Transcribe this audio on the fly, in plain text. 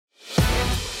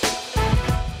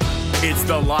It's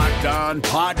the Locked On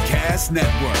Podcast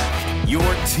Network, your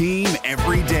team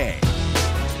every day.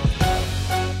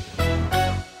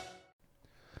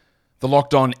 The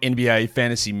Locked On NBA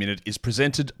Fantasy Minute is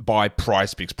presented by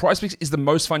PrizePicks. PrizePicks is the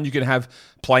most fun you can have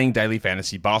playing daily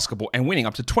fantasy basketball and winning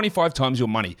up to 25 times your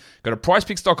money. Go to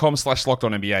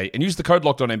prizepicks.com/LockedOnNBA and use the code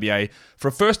LockedOnNBA for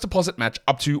a first deposit match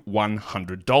up to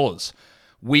 $100.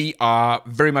 We are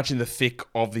very much in the thick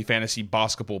of the fantasy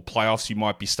basketball playoffs. You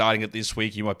might be starting it this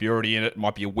week. You might be already in it. It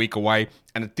might be a week away.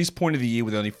 And at this point of the year,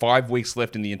 with only 5 weeks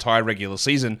left in the entire regular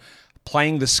season,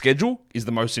 playing the schedule is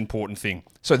the most important thing.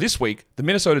 So this week, the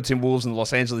Minnesota Timberwolves and the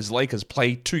Los Angeles Lakers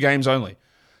play 2 games only.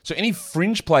 So any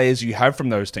fringe players you have from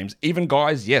those teams, even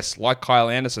guys, yes, like Kyle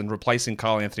Anderson replacing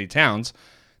Karl Anthony Towns,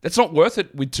 that's not worth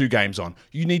it with 2 games on.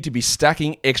 You need to be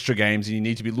stacking extra games, and you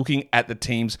need to be looking at the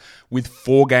teams with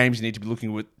 4 games. You need to be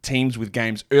looking at teams with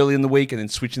games early in the week and then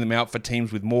switching them out for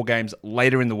teams with more games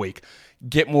later in the week.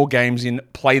 Get more games in,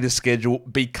 play the schedule,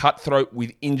 be cutthroat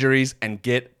with injuries, and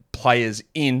get players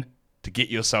in to get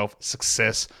yourself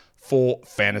success for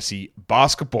fantasy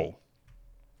basketball.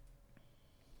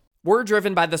 We're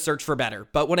driven by the search for better,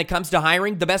 but when it comes to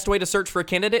hiring, the best way to search for a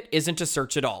candidate isn't to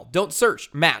search at all. Don't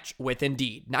search, match with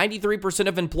Indeed. 93%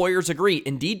 of employers agree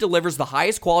Indeed delivers the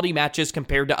highest quality matches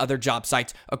compared to other job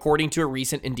sites, according to a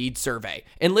recent Indeed survey.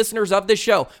 And listeners of this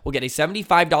show will get a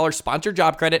 $75 sponsored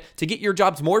job credit to get your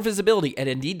jobs more visibility at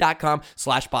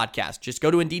Indeed.com/podcast. Just go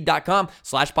to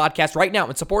Indeed.com/podcast right now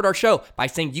and support our show by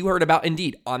saying you heard about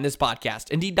Indeed on this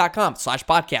podcast.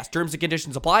 Indeed.com/podcast. Terms and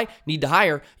conditions apply. Need to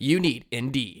hire? You need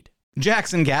Indeed.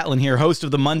 Jackson Gatlin here, host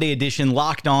of the Monday edition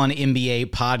Locked On NBA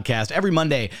podcast. Every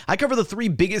Monday, I cover the 3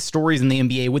 biggest stories in the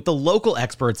NBA with the local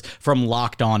experts from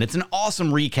Locked On. It's an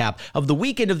awesome recap of the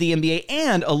weekend of the NBA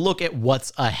and a look at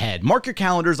what's ahead. Mark your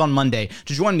calendars on Monday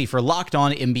to join me for Locked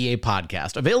On NBA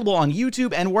podcast, available on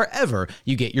YouTube and wherever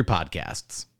you get your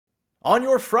podcasts. On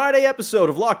your Friday episode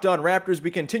of Locked On Raptors,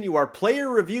 we continue our player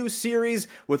review series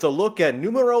with a look at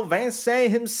numero 20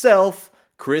 himself,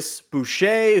 Chris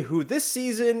Boucher, who this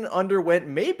season underwent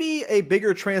maybe a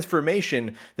bigger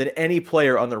transformation than any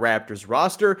player on the Raptors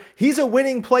roster. He's a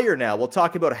winning player now. We'll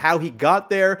talk about how he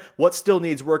got there, what still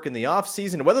needs work in the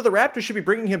offseason, and whether the Raptors should be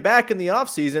bringing him back in the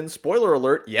offseason. Spoiler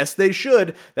alert, yes, they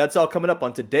should. That's all coming up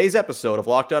on today's episode of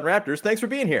Locked On Raptors. Thanks for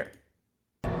being here.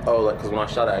 Because when I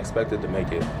shot, I expected to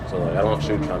make it. So, I don't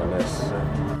shoot trying to miss.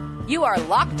 You are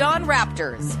Locked On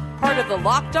Raptors, part of the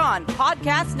Locked On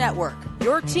Podcast Network,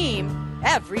 your team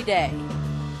every day.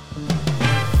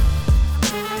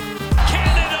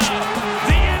 Canada,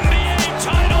 the NBA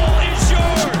title is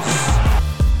yours.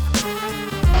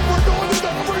 We're going to the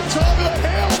overtime of the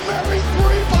Hail Mary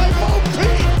 3 by Mo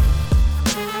Pete.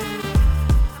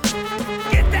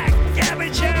 Get that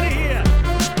garbage out of here.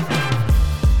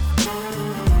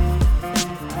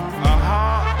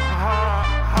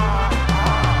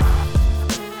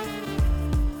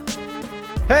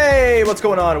 Hey, what's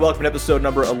going on? Welcome to episode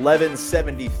number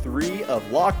 1173 of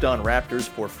Locked On Raptors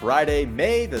for Friday,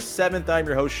 May the 7th. I'm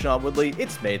your host, Sean Woodley.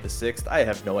 It's May the 6th. I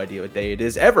have no idea what day it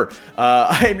is ever.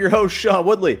 I am your host, Sean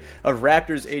Woodley of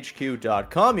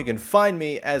RaptorsHQ.com. You can find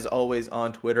me, as always,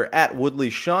 on Twitter at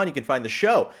WoodleySean. You can find the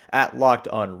show at Locked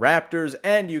On Raptors,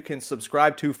 and you can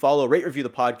subscribe to, follow, rate, review the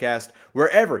podcast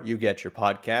wherever you get your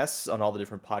podcasts on all the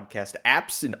different podcast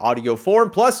apps in audio form.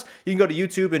 Plus, you can go to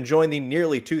YouTube and join the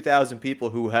nearly 2,000 people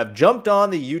who have jumped on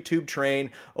the YouTube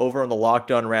train over on the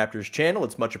Locked On Raptors channel.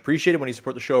 It's much appreciated when you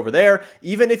support the show over there.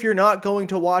 Even if you're not going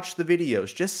to watch the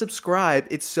videos, just subscribe.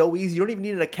 It's so easy. You don't even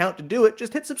need an account to do it.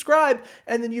 Just hit subscribe,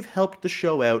 and then you've helped the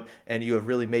show out, and you have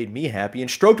really made me happy and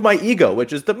stroked my ego,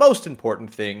 which is the most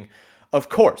important thing, of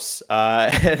course.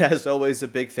 And as always, a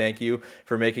big thank you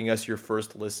for making us your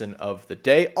first listen of the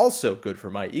day. Also good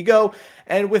for my ego.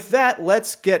 And with that,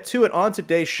 let's get to it. On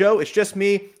today's show, it's just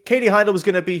me. Katie Heindel was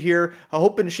going to be here,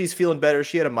 hoping she's feeling better.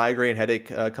 She had a migraine headache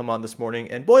come on this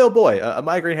morning, and boy, oh boy, a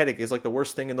migraine headache is like the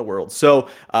worst thing in the world. So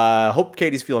hope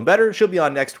Katie's feeling better. She'll be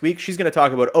on next week. She's going to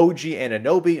talk about OG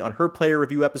Anunoby on her player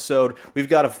review episode. We've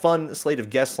got a fun slate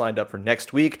of guests lined up for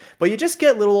next week, but you just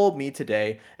get little old me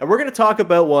today, and we're going to talk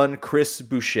about one Chris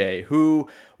Boucher, who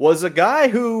was a guy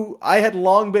who I had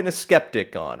long been a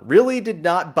skeptic on. Really did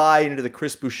not buy into the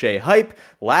Chris Boucher hype.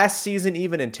 Last season,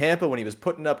 even in Tampa, when he was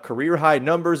putting up career-high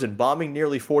numbers and bombing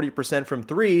nearly 40% from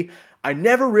 3, I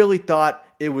never really thought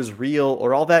it was real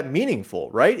or all that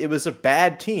meaningful, right? It was a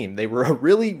bad team. They were a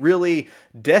really, really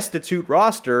destitute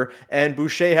roster, and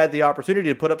Boucher had the opportunity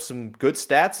to put up some good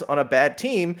stats on a bad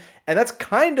team, and that's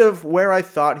kind of where I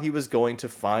thought he was going to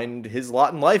find his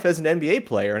lot in life as an NBA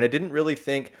player, and I didn't really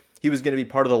think he was going to be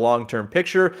part of the long-term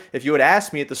picture. If you had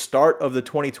asked me at the start of the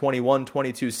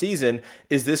 2021-22 season,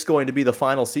 is this going to be the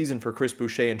final season for Chris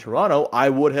Boucher in Toronto? I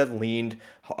would have leaned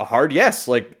a hard yes,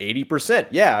 like 80%.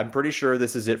 Yeah, I'm pretty sure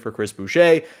this is it for Chris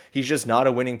Boucher. He's just not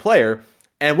a winning player.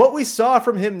 And what we saw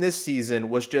from him this season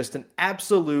was just an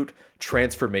absolute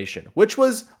transformation, which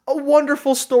was a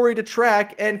wonderful story to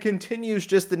track and continues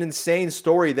just an insane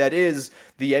story that is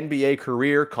the NBA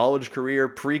career, college career,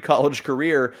 pre-college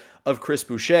career of Chris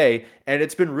Boucher. And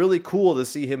it's been really cool to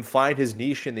see him find his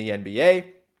niche in the NBA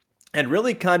and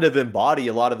really kind of embody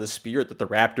a lot of the spirit that the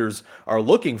Raptors are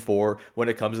looking for when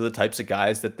it comes to the types of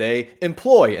guys that they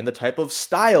employ and the type of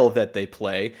style that they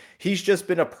play. He's just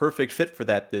been a perfect fit for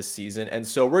that this season. And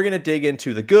so we're going to dig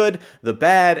into the good, the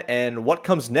bad, and what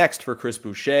comes next for Chris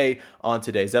Boucher on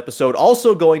today's episode.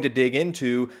 Also going to dig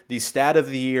into the stat of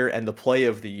the year and the play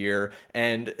of the year.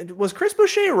 And was Chris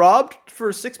Boucher robbed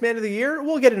for Sixth Man of the Year?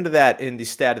 We'll get into that in the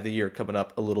stat of the year coming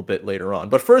up a little bit later on.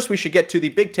 But first, we should get to the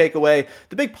big takeaway,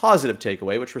 the big positive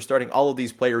takeaway, which we're starting all of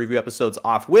these player review episodes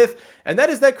off with. And that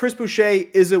is that Chris Boucher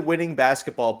is a winning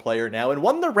basketball player now, and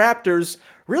one the Raptors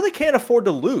really can't afford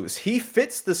to lose. He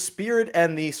fits the spirit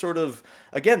and the sort of,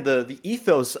 again, the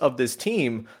ethos of this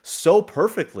team so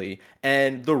perfectly,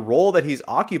 and the role that he's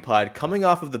occupied coming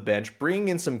off of the bench, bringing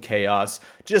in some chaos,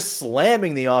 just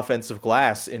slamming the offensive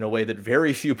glass in a way that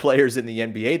very few players in the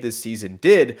NBA this season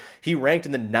did. He ranked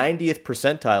in the 90th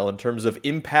percentile in terms of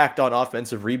impact on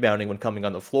offensive rebounding when coming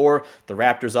on the floor. The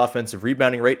Raptors' offensive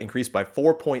rebounding rate increased by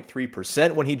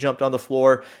 4.3% when he jumped on the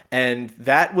floor, and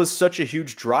that was such a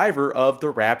huge driver of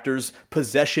the Raptors'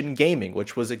 possession gaming,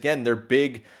 which was, again, their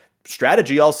big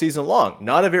strategy all season long.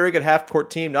 Not a very good half-court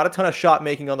team, not a ton of shot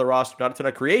making on the roster, not a ton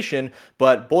of creation,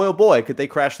 but boy oh boy, could they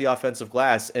crash the offensive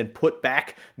glass and put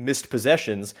back missed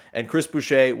possessions. And Chris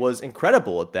Boucher was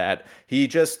incredible at that. He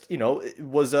just,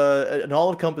 was an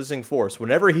all-encompassing force.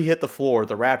 Whenever he hit the floor,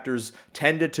 the Raptors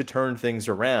tended to turn things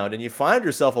around. And you find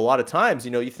yourself a lot of times,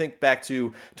 you think back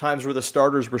to times where the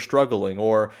starters were struggling,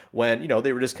 or when,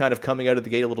 they were just kind of coming out of the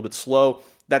gate a little bit slow.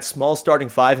 That small starting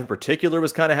five in particular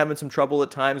was kind of having some trouble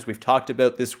at times. We've talked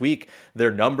about this week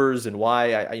their numbers and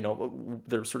why,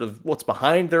 they're sort of what's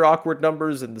behind their awkward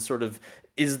numbers, and the sort of,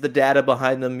 is the data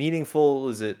behind them meaningful?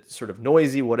 Is it sort of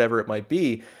noisy? Whatever it might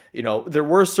be. There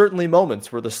were certainly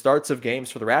moments where the starts of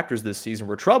games for the Raptors this season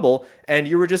were trouble, and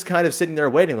you were just kind of sitting there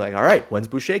waiting like, all right, when's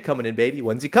Boucher coming in, baby?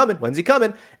 When's he coming? When's he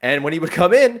coming? And when he would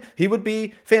come in, he would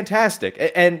be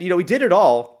fantastic. And he did it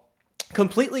all,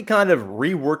 completely kind of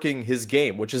reworking his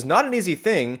game, which is not an easy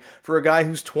thing for a guy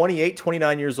who's 28,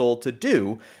 29 years old to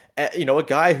do. A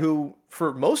guy who,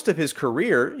 for most of his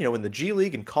career, in the G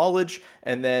League and college,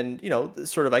 and then,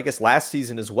 sort of, I guess, last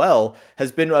season as well,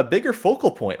 has been a bigger focal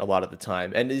point a lot of the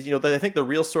time. And, I think the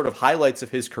real sort of highlights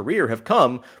of his career have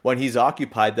come when he's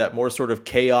occupied that more sort of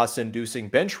chaos-inducing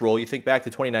bench role. You think back to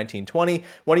 2019-20,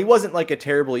 when he wasn't like a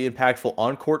terribly impactful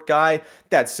on-court guy.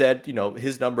 That said,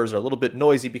 his numbers are a little bit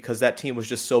noisy because that team was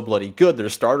just so bloody good. Their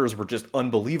starters were just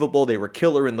unbelievable. They were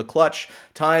killer in the clutch.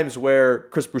 Times where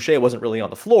Chris Boucher wasn't really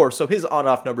on the floor, so his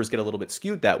on-off numbers get a little bit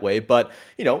skewed that way. But,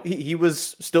 he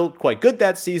was still quite good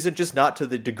that season, just not to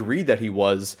the degree that he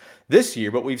was this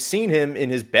year. But we've seen him in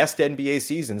his best NBA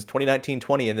seasons,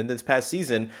 2019-20, and then this past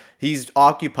season, he's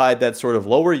occupied that sort of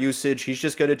lower usage. He's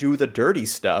just going to do the dirty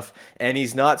stuff, and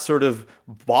he's not sort of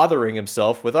bothering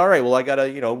himself with, all right, well, I got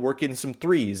to, work in some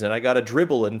threes, and I got to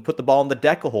dribble and put the ball on the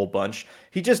deck a whole bunch.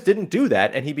 He just didn't do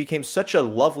that, and he became such a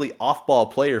lovely off-ball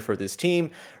player for this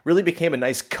team. Really became a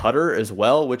nice cutter as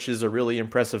well, which is a really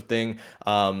impressive thing,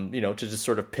 to just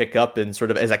sort of pick up and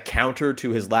sort of as a counter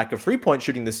to his lack of three-point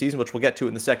shooting this season, which we'll get to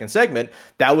in the second segment.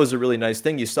 That was a really nice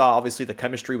thing. You saw, obviously, the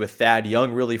chemistry with Thad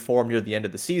Young really formed near the end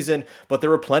of the season, but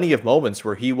there were plenty of moments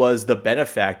where he was the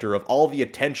benefactor of all the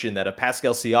attention that a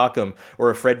Pascal Siakam or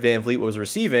a Fred VanVleet was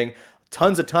receiving.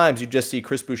 Tons of times you just see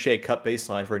Chris Boucher cut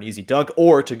baseline for an easy dunk,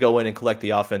 or to go in and collect the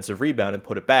offensive rebound and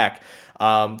put it back.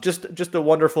 Just a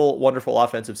wonderful, wonderful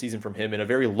offensive season from him in a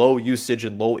very low usage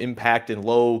and low impact and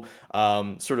low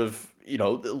sort of,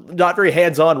 not very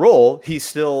hands-on role. He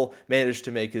still managed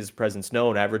to make his presence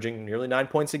known, averaging nearly 9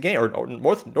 points a game, or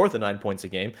north of 9 points a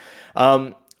game.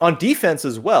 On defense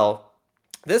as well,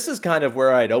 this is kind of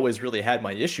where I'd always really had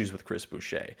my issues with Chris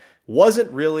Boucher.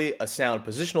 wasn't really a sound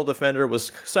positional defender,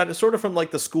 was sort of from like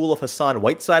the school of Hassan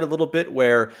Whiteside a little bit,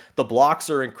 where the blocks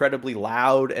are incredibly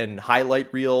loud and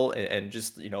highlight reel and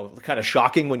just, kind of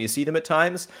shocking when you see them at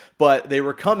times, but they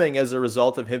were coming as a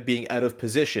result of him being out of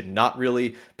position, not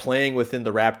really playing within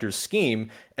the Raptors scheme.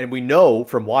 And we know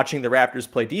from watching the Raptors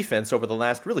play defense over the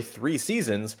last really 3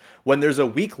 seasons, when there's a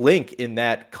weak link in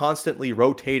that constantly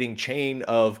rotating chain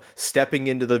of stepping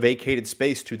into the vacated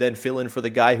space to then fill in for the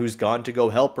guy who's gone to go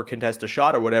help or contest a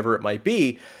shot or whatever it might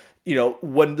be,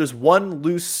 when there's one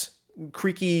loose,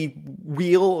 creaky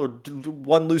wheel or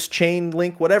one loose chain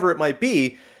link, whatever it might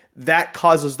be, that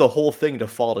causes the whole thing to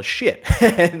fall to shit.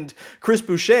 And Chris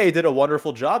Boucher did a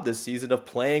wonderful job this season of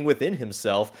playing within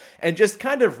himself and just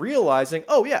kind of realizing,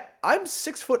 oh yeah, I'm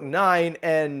 6'9"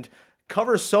 and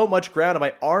cover so much ground and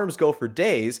my arms go for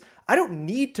days. I don't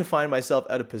need to find myself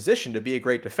out of position to be a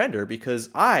great defender because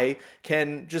I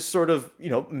can just sort of,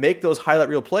 make those highlight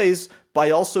reel plays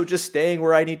by also just staying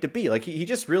where I need to be. Like he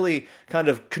just really kind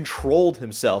of controlled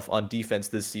himself on defense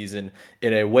this season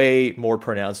in a way more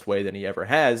pronounced way than he ever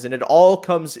has. And it all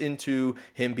comes into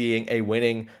him being a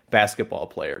winning basketball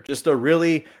player. Just a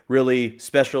really, really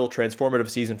special, transformative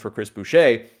season for Chris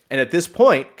Boucher. And at this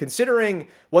point, considering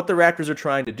what the Raptors are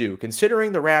trying to do,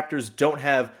 considering the Raptors don't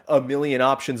have a million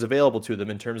options available to them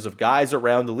in terms of guys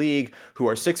around the league who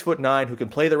are 6'9", who can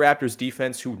play the Raptors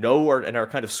defense, who know and are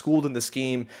kind of schooled in the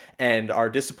scheme and are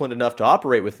disciplined enough to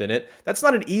operate within it, that's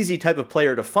not an easy type of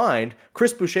player to find.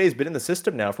 Chris Boucher has been in the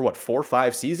system now for 4 or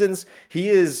 5 seasons. He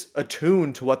is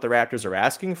attuned to what the Raptors are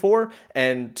asking for.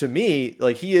 And to me,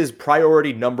 he is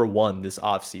priority number 1 this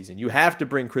offseason. You have to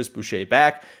bring Chris Boucher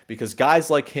back because guys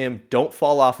like him don't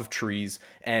fall off of trees.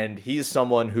 And he's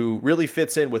someone who really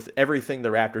fits in with everything the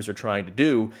Raptors are trying to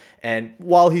do. And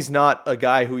while he's not a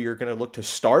guy who you're going to look to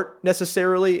start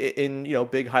necessarily in,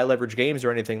 big high leverage games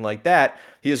or anything like that,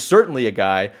 he is certainly a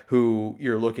guy who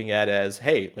you're looking at as,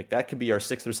 hey, that could be our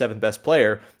 6th or 7th best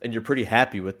player. And you're pretty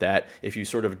happy with that if you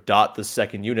sort of dot the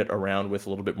second unit around with a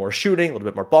little bit more shooting, a little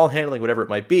bit more ball handling, whatever it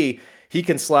might be. He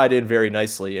can slide in very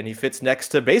nicely, and he fits next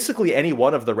to basically any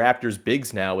one of the Raptors'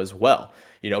 bigs now as well.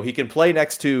 He can play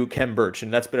next to Khem Birch,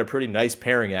 and that's been a pretty nice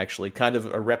pairing, actually, kind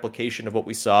of a replication of what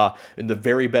we saw in the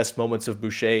very best moments of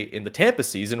Boucher in the Tampa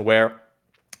season, where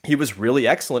he was really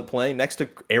excellent playing next to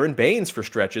Aaron Baines for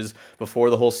stretches before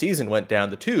the whole season went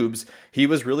down the tubes. He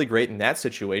was really great in that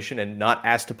situation and not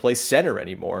asked to play center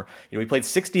anymore. He played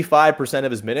 65%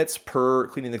 of his minutes per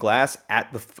cleaning the glass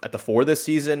at the 4 this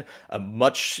season. A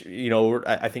much,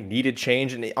 I think needed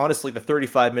change. And honestly, the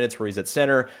 35 minutes where he's at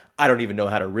center, I don't even know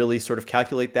how to really sort of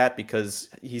calculate that because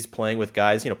he's playing with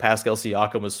guys. Pascal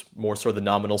Siakam was more sort of the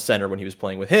nominal center when he was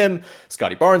playing with him.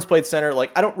 Scotty Barnes played center.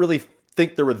 I don't really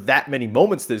think there were that many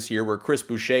moments this year where Chris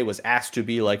Boucher was asked to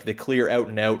be the clear out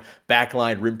and out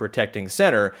backline rim protecting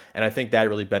center. And I think that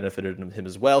really benefited him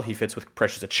as well. He fits with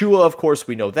Precious Achiuwa, of course,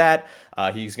 we know that.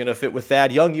 He's going to fit with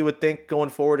Thad Young, you would think, going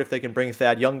forward if they can bring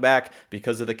Thad Young back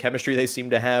because of the chemistry they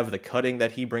seem to have, the cutting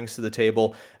that he brings to the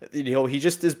table. He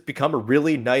just has become a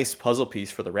really nice puzzle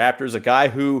piece for the Raptors, a guy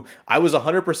who I was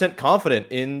 100% confident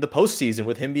in the postseason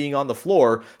with him being on the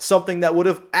floor, something that would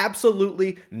have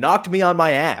absolutely knocked me on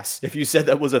my ass if you said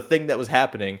that was a thing that was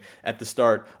happening at the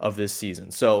start of this season.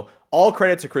 So all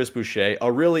credit to Chris Boucher,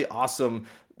 a really awesome,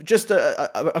 just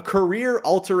a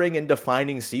career-altering and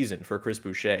defining season for Chris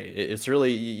Boucher. It's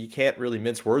really, you can't really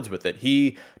mince words with it.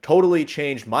 He totally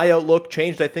changed my outlook,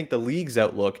 changed, I think, the league's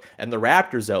outlook and the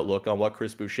Raptors' outlook on what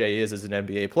Chris Boucher is as an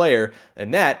NBA player,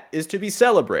 and that is to be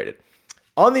celebrated.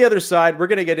 On the other side, we're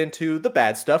going to get into the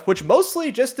bad stuff, which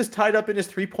mostly just is tied up in his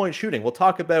three-point shooting. We'll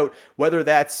talk about whether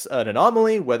that's an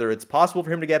anomaly, whether it's possible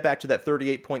for him to get back to that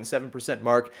 38.7%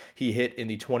 mark he hit in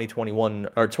the 2020,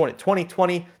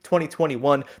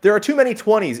 2021. There are too many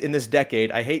 20s in this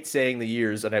decade. I hate saying the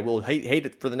years, and I will hate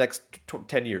it for the next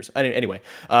 10 years. Anyway,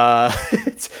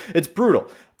 it's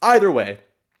brutal. Either way,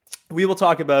 we will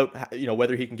talk about,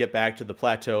 whether he can get back to the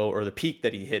plateau or the peak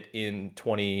that he hit in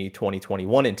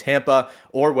 2021 in Tampa,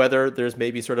 or whether there's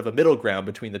maybe sort of a middle ground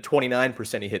between the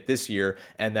 29% he hit this year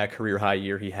and that career high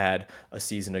year he had a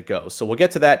season ago. So we'll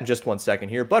get to that in just 1 second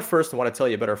here. But first, I want to tell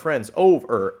you about our friends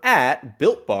over at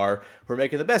Built Bar, who are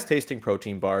making the best tasting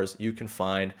protein bars you can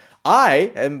find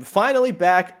I am finally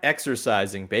back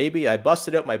exercising, baby. I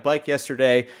busted out my bike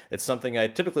yesterday. It's something I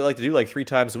typically like to do like 3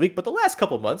 times a week, but the last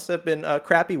couple months have been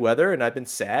crappy weather and I've been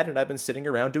sad and I've been sitting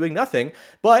around doing nothing.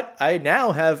 But I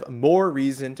now have more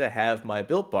reason to have my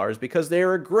Built Bars because they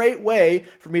are a great way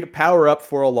for me to power up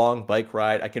for a long bike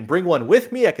ride. I can bring one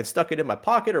with me. I can stuck it in my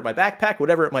pocket or my backpack,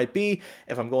 whatever it might be,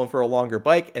 if I'm going for a longer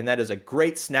bike. And that is a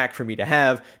great snack for me to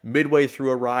have midway through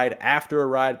a ride, after a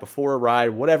ride, before a ride,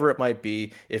 whatever it might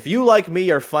be. If you, like me,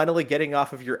 are finally getting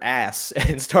off of your ass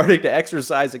and starting to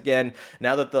exercise again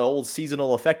now that the old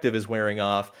seasonal affective is wearing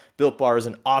off, Built Bar is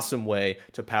an awesome way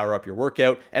to power up your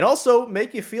workout and also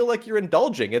make you feel like you're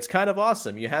indulging. It's kind of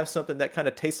awesome. You have something that kind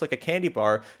of tastes like a candy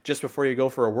bar just before you go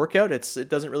for a workout. It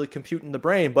doesn't really compute in the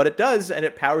brain, but it does, and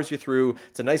it powers you through.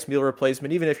 It's a nice meal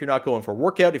replacement, even if you're not going for a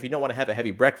workout. If you don't want to have a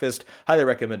heavy breakfast, highly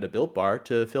recommend a Built Bar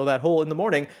to fill that hole in the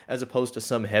morning as opposed to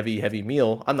some heavy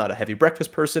meal. I'm not a heavy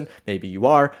breakfast person. Maybe you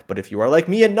are, but if you are like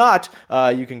me and not,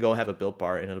 you can go have a Built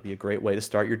Bar, and it'll be a great way to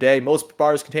start your day. Most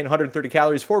bars contain 130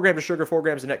 calories, 4 grams of sugar, 4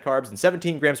 grams of net carbs, and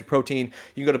 17 grams of protein.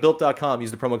 You can go to Built.com,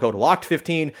 use the promo code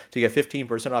LOCKED15 to get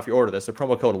 15% off your order. That's the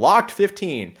promo code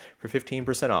LOCKED15 for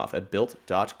 15% off at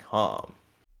Built.com.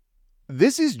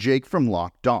 This is Jake from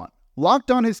Locked On.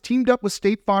 Locked On has teamed up with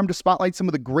State Farm to spotlight some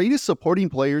of the greatest supporting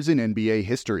players in NBA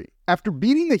history. After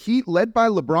beating the Heat led by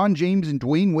LeBron James and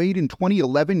Dwayne Wade in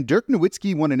 2011, Dirk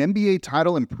Nowitzki won an NBA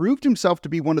title and proved himself to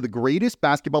be one of the greatest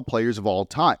basketball players of all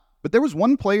time. But there was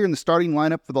one player in the starting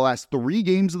lineup for the last 3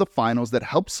 games of the finals that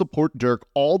helped support Dirk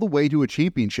all the way to a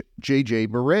championship, JJ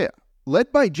Barea.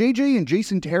 Led by JJ and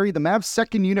Jason Terry, the Mavs'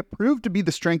 second unit proved to be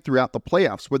the strength throughout the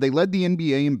playoffs, where they led the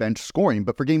NBA in bench scoring.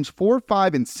 But for games 4,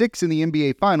 5, and 6 in the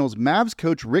NBA Finals, Mavs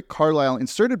coach Rick Carlisle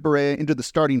inserted Barea into the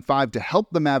starting 5 to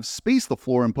help the Mavs space the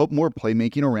floor and put more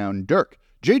playmaking around Dirk.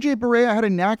 JJ Barea had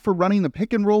a knack for running the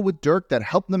pick and roll with Dirk that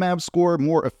helped the Mavs score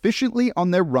more efficiently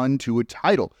on their run to a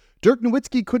title. Dirk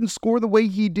Nowitzki couldn't score the way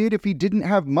he did if he didn't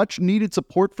have much needed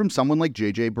support from someone like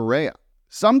JJ Barea.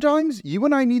 Sometimes you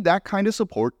and I need that kind of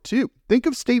support too. Think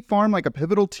of State Farm like a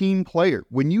pivotal team player.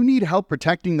 When you need help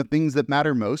protecting the things that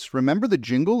matter most, remember the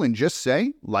jingle and just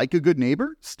say, like a good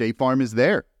neighbor, State Farm is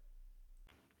there.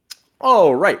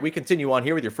 All right, we continue on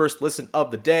here with your first listen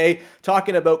of the day,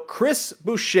 talking about Chris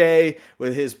Boucher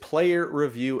with his player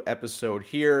review episode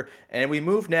here. And we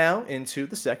move now into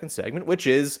the second segment, which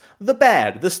is the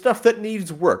bad, the stuff that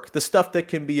needs work, the stuff that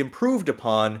can be improved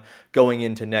upon going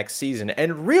into next season.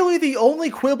 And really the only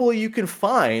quibble you can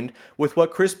find with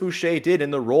what Chris Boucher did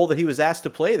in the role that he was asked to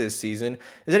play this season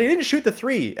is that he didn't shoot the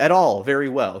 3 at all very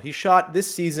well. He shot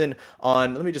this season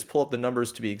on, let me just pull up the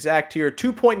numbers to be exact here,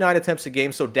 2.9 attempts a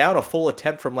game, so down a full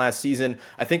attempt from last season.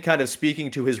 I think kind of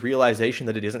speaking to his realization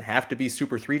that it doesn't have to be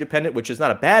super 3 dependent, which is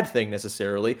not a bad thing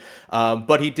necessarily.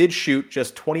 But he did shoot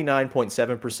just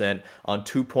 29.7% on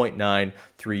 2.9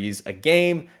 threes a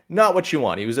game. Not what you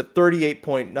want. He was at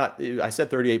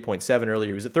 38.7 earlier.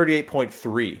 He was at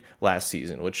 38.3 last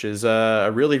season, which is a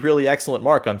really, really excellent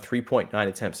mark on 3.9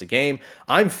 attempts a game.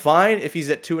 I'm fine if he's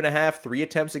at 2.5, 3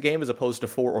 attempts a game as opposed to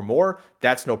 4 or more.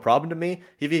 That's no problem to me.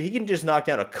 If he can just knock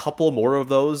down a couple more of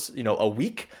those, a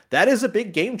week, that is a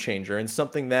big game changer and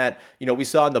something that, we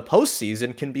saw in the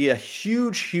postseason can be a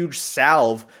huge, huge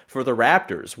salve for the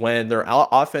Raptors when their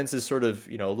offense is sort of,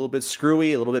 a little bit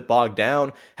screwy, a little bit bogged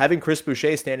down. Having Chris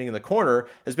Boucher standing in the corner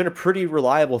has been a pretty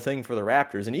reliable thing for the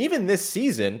Raptors. And even this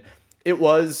season, it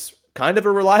was kind of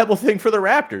a reliable thing for the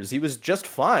Raptors. He was just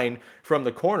fine from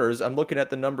the corners. I'm looking at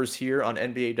the numbers here on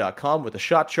NBA.com with a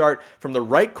shot chart. From the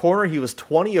right corner, he was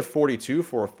 20 of 42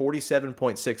 for a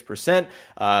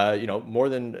 47.6%, more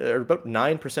than about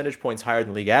 9 percentage points higher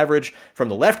than league average. From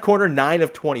the left corner, 9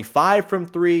 of 25 from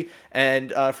 3.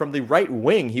 And from the right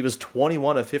wing, he was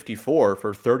 21 of 54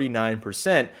 for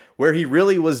 39%. Where he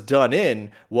really was done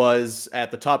in was at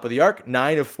the top of the arc,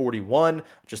 9 of 41,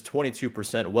 just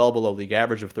 22%, well below league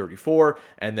average of 34.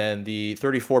 And then the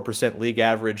 34% league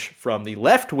average from the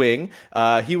left wing,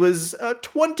 he was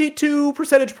 22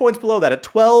 percentage points below that at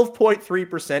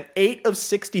 12.3%, 8 of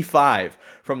 65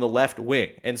 from the left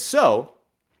wing. And so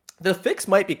the fix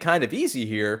might be kind of easy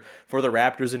here for the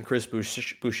Raptors and Chris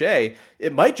Boucher.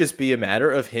 It might just be a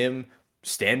matter of him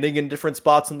standing in different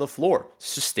spots on the floor,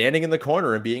 just standing in the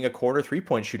corner and being a corner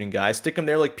 3-point shooting guy. Stick him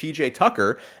there like PJ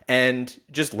Tucker and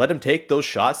just let him take those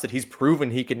shots that he's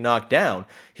proven he can knock down.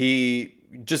 He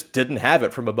just didn't have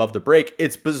it from above the break.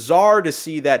 It's bizarre to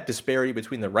see that disparity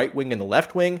between the right wing and the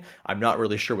left wing. I'm not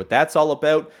really sure what that's all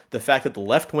about. The fact that the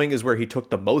left wing is where he took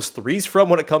the most threes from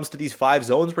when it comes to these 5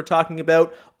 zones we're talking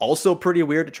about, also pretty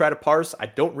weird to try to parse. I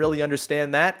don't really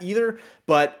understand that either.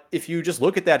 But if you just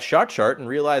look at that shot chart and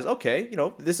realize, okay,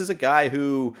 this is a guy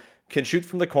who can shoot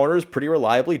from the corners pretty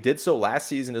reliably, did so last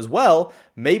season as well.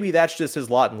 Maybe that's just his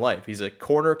lot in life. He's a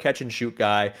corner catch and shoot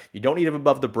guy. You don't need him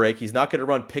above the break. He's not going to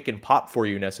run pick and pop for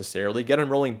you necessarily. Get him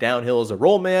rolling downhill as a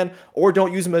roll man, or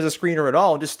don't use him as a screener at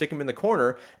all and just stick him in the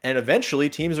corner. And eventually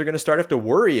teams are going to start after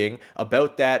worrying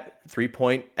about that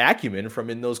 3-point acumen from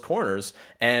in those corners.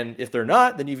 And if they're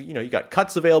not, then you got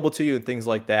cuts available to you and things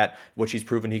like that, which he's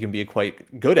proven he can be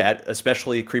quite good at,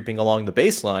 especially creeping along the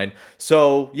baseline.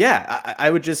 So yeah, I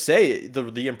would just say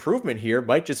the improvement here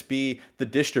might just be the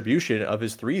distribution of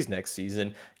his threes next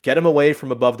season. Get him away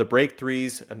from above the break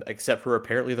threes, except for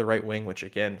apparently the right wing, which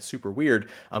again, super weird.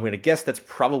 I'm going to guess that's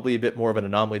probably a bit more of an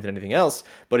anomaly than anything else.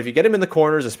 But if you get him in the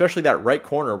corners, especially that right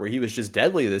corner where he was just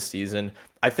deadly this season,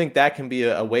 I think that can be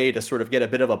a way to sort of get a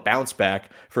bit of a bounce back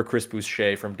for Chris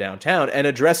Boucher from downtown and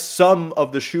address some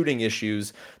of the shooting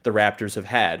issues the Raptors have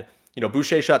had.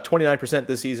 Boucher shot 29%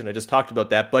 this season. I just talked about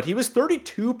that, but he was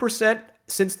 32%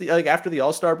 since after the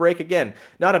All-Star break. Again,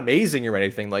 not amazing or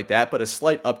anything like that, but a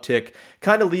slight uptick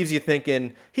kind of leaves you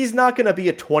thinking he's not going to be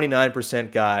a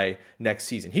 29% guy next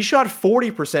season. He shot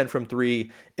 40% from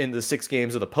three in the 6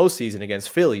 games of the postseason against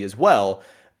Philly as well.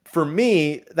 For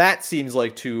me, that seems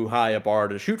like too high a bar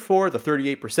to shoot for. The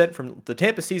 38% from the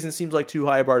Tampa season seems like too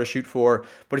high a bar to shoot for.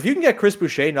 But if you can get Chris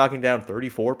Boucher knocking down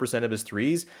 34% of his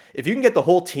threes, if you can get the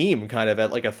whole team kind of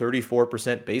at like a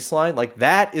 34% baseline, like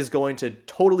that is going to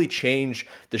totally change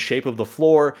the shape of the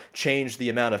floor, change the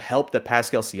amount of help that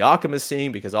Pascal Siakam is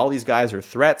seeing, because all these guys are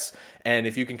threats. And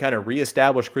if you can kind of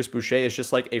reestablish Chris Boucher as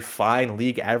just like a fine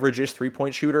league average-ish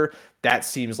 3-point shooter, that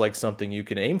seems like something you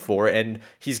can aim for. And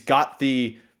he's got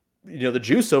the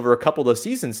juice over a couple of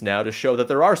seasons now to show that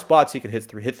there are spots he can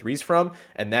hit threes from.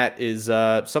 And that is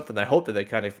something I hope that they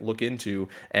kind of look into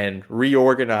and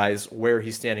reorganize where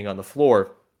he's standing on the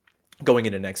floor going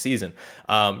into next season.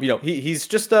 He's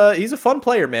just he's a fun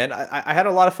player, man. I had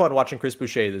a lot of fun watching Chris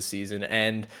Boucher this season,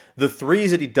 and the threes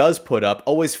that he does put up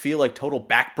always feel like total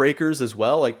backbreakers as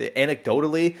well. Like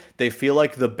anecdotally, they feel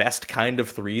like the best kind of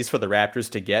threes for the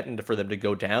Raptors to get and for them to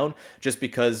go down, just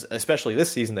because, especially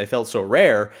this season, they felt so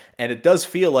rare. And it does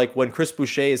feel like when Chris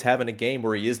Boucher is having a game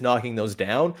where he is knocking those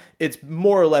down, it's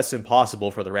more or less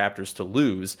impossible for the Raptors to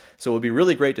lose. So it would be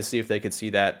really great to see if they could see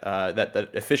that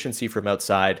efficiency from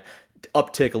outside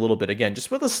uptick a little bit again, just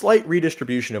with a slight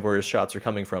redistribution of where his shots are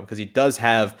coming from, because he does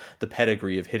have the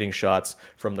pedigree of hitting shots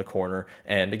from the corner.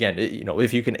 And again,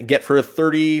 if you can get for a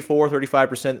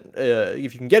 35%,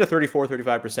 if you can get a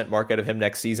 35% mark out of him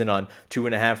next season on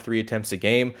 2.5-3 attempts a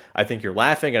game, I think you're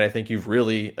laughing, and I think you've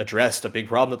really addressed a big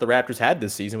problem that the Raptors had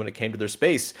this season when it came to their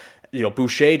space.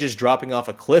 Boucher just dropping off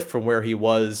a cliff from where he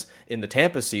was in the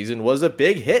Tampa season was a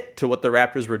big hit to what the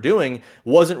Raptors were doing.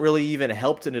 Wasn't really even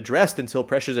helped and addressed until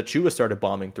Precious Achiuwa started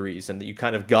bombing threes, and you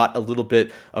kind of got a little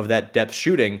bit of that depth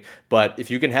shooting. But if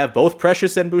you can have both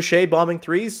Precious and Boucher bombing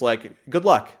threes, like, good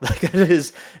luck. Like,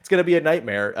 it's going to be a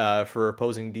nightmare for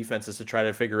opposing defenses to try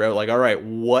to figure out, like, all right,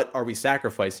 what are we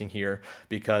sacrificing here?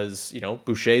 Because,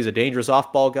 Boucher is a dangerous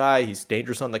off-ball guy. He's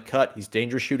dangerous on the cut. He's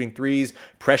dangerous shooting threes.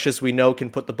 Precious, we know, can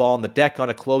put the ball on the deck on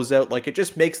a closeout. Like, it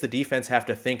just makes the defense have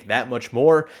to think that much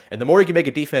more. And the more you can make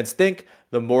a defense think,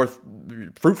 the more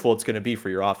fruitful it's going to be for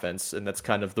your offense. And that's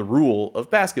kind of the rule of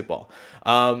basketball.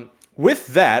 With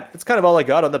that, that's kind of all I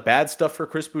got on the bad stuff for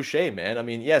Chris Boucher, man. I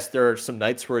mean, yes, there are some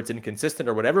nights where it's inconsistent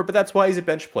or whatever, but that's why he's a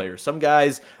bench player. Some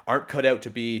guys aren't cut out to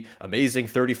be amazing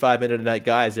 35-minute-a-night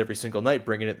guys every single night,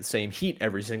 bringing it the same heat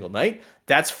every single night.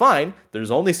 That's fine.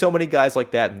 There's only so many guys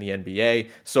like that in the NBA.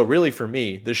 So really, for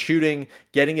me, the shooting,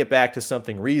 getting it back to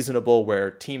something reasonable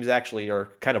where teams actually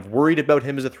are kind of worried about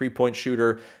him as a three-point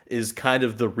shooter is kind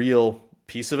of the real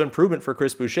piece of improvement for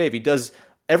Chris Boucher. If he does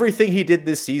everything he did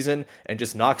this season and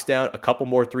just knocks down a couple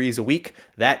more threes a week,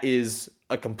 that is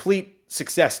a complete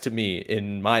success to me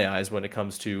in my eyes when it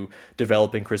comes to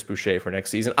developing Chris Boucher for next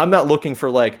season. I'm not looking for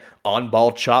like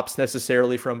on-ball chops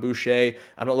necessarily from Boucher.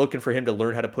 I'm not looking for him to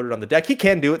learn how to put it on the deck. He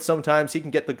can do it sometimes. He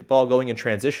can get the ball going in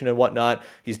transition and whatnot.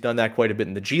 He's done that quite a bit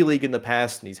in the G League in the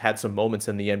past, and he's had some moments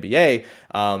in the NBA.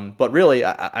 But really,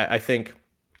 I think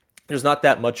there's not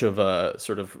that much of a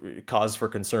sort of cause for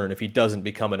concern if he doesn't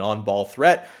become an on-ball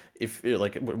threat, if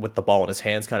like with the ball in his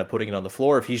hands, kind of putting it on the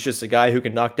floor. If he's just a guy who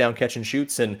can knock down catch and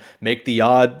shoots and make the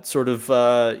odd sort of,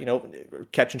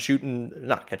 catch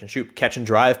and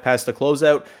drive past the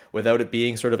closeout without it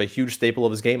being sort of a huge staple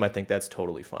of his game, I think that's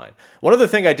totally fine. One other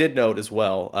thing I did note as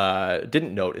well,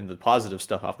 didn't note in the positive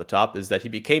stuff off the top, is that he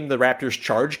became the Raptors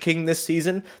charge king this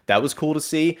season. That was cool to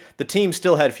see. The team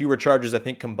still had fewer charges, I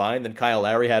think, combined than Kyle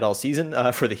Lowry had all season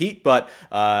for the Heat, but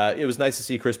it was nice to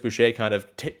see Chris Boucher kind of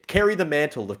carry the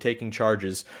mantle of taking taking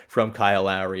charges from Kyle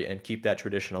Lowry and keep that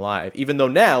tradition alive. Even though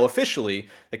now, officially,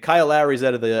 that Kyle Lowry's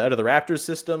out of the Raptors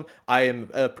system, I am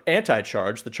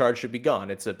anti-charge. The charge should be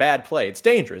gone. It's a bad play. It's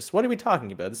dangerous. What are we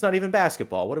talking about? It's not even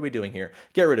basketball. What are we doing here?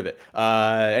 Get rid of it.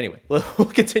 Anyway, we'll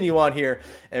continue on here,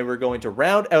 and we're going to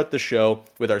round out the show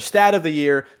with our stat of the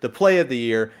year, the play of the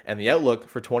year, and the outlook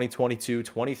for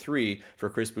 2022-23 for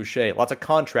Chris Boucher. Lots of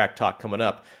contract talk coming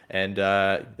up, and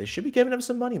they should be giving him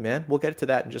some money, man. We'll get to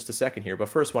that in just a second here, but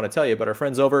first, want to tell you about our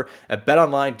friends over at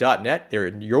betonline.net. They're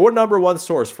your number one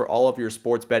source for all of your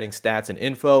sports betting stats and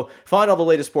info. Find all the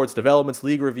latest sports developments,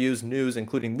 league reviews, news,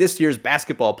 including this year's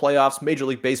basketball playoffs, Major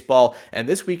League Baseball, and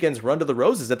this weekend's Run to the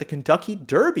Roses at the Kentucky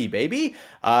Derby, baby.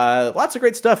 Lots of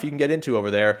great stuff you can get into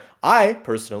over there. I,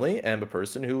 personally, am a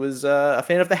person who is a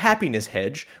fan of the happiness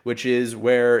hedge, which is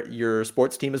where your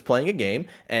sports team is playing a game,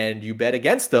 and you bet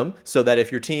against them so that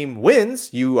if your team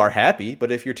wins, you are happy,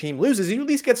 but if your team loses, you at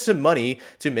least get some money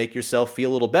to make yourself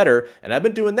feel a little better, and I've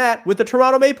been doing that with the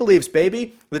Toronto Maple Leafs,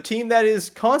 baby. The team that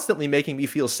is constantly making me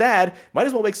feel sad, might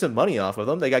as well make some money off of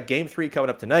them. They got Game 3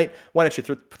 coming up tonight. Why don't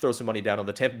you throw some money down on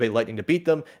the Tampa Bay Lightning to beat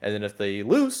them, and then if they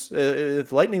lose, if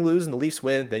the Lightning lose and the Leafs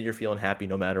win, then you're feeling happy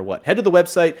no matter what. Head to the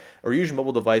website or use your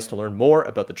mobile device to learn more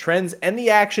about the trends and the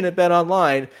action at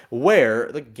BetOnline, where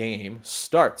the game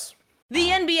starts. The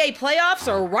NBA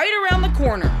playoffs are right around the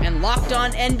corner, and Locked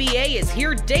On NBA is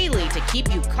here daily to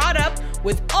keep you caught up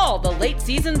with all the late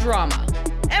season drama.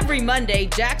 Every Monday,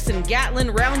 Jackson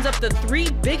Gatlin rounds up the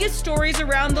 3 biggest stories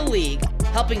around the league,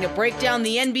 helping to break down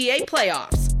the NBA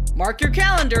playoffs. Mark your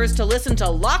calendars to listen to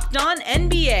Locked On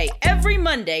NBA every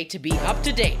Monday to be up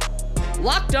to date.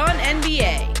 Locked On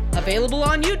NBA, available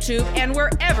on YouTube and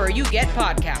wherever you get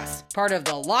podcasts. Part of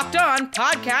the Locked On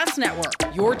Podcast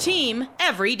Network, your team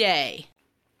every day.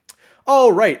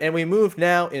 All right, and we move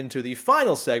now into the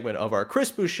final segment of our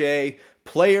Chris Boucher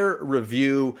player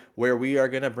review, where we are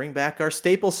going to bring back our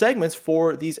staple segments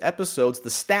for these episodes: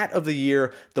 the stat of the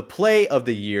year, the play of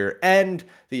the year, and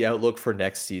the outlook for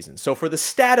next season. So for the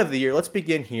stat of the year, let's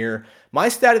begin here. My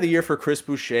stat of the year for Chris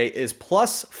Boucher is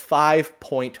plus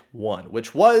 5.1,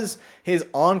 which was his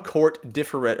on-court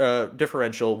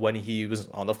differential when he was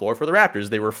on the floor for the Raptors.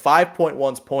 They were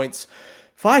 5.1 points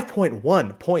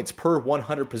per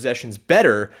 100 possessions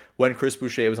better when Chris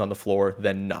Boucher was on the floor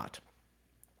than not.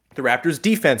 The Raptors'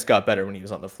 defense got better when he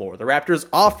was on the floor. The Raptors'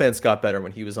 offense got better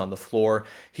when he was on the floor.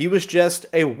 He was just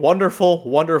a wonderful,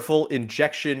 wonderful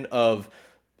injection of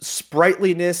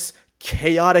sprightliness,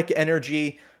 chaotic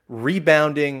energy,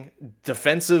 rebounding,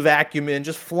 defensive acumen,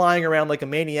 just flying around like a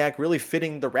maniac, really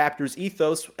fitting the Raptors'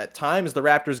 ethos. At times, the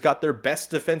Raptors got their best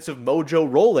defensive mojo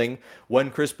rolling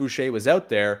when Chris Boucher was out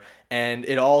there, and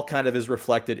it all kind of is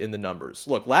reflected in the numbers.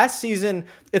 Look, last season,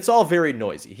 it's all very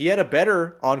noisy. He had a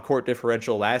better on-court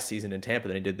differential last season in Tampa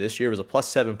than he did this year. It was a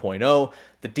plus 7.0.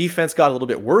 The defense got a little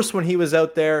bit worse when he was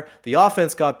out there. The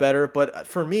offense got better, but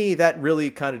for me, that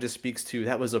really kind of just speaks to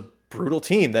that was a brutal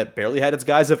team that barely had its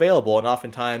guys available and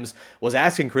oftentimes was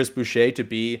asking Chris Boucher to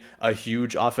be a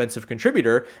huge offensive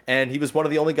contributor, and he was one of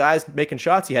the only guys making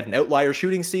shots. He had an outlier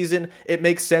shooting season. It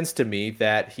makes sense to me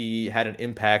that he had an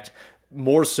impact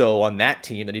more so on that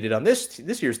team than he did on this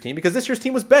year's team, because this year's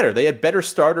team was better. They had better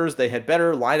starters. They had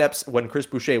better lineups when Chris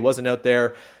Boucher wasn't out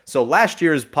there. So last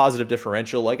year's positive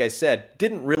differential, like I said,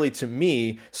 didn't really, to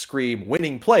me, scream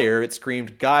winning player. It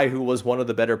screamed guy who was one of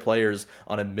the better players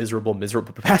on a miserable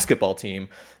basketball team.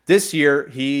 This year,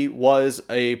 he was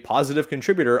a positive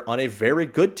contributor on a very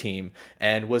good team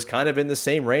and was kind of in the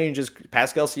same range as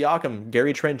Pascal Siakam,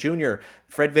 Gary Trent Jr.,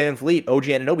 Fred VanVleet, OG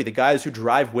Anunoby, the guys who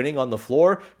drive winning on the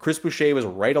floor. Chris Boucher was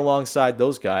right alongside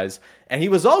those guys. And he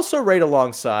was also right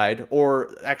alongside,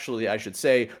 or actually I should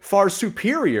say, far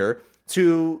superior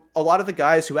to a lot of the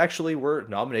guys who actually were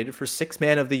nominated for Sixth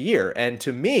Man of the Year. And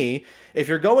to me, if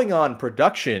you're going on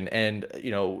production and,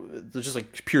 just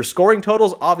like pure scoring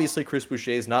totals, obviously Chris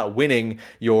Boucher is not winning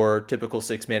your typical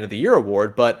Sixth Man of the Year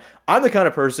award, but I'm the kind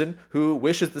of person who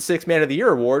wishes the Sixth Man of the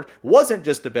Year award wasn't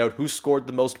just about who scored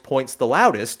the most points the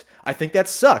loudest. I think that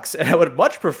sucks, and I would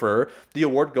much prefer the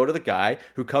award go to the guy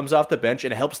who comes off the bench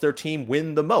and helps their team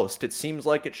win the most. It seems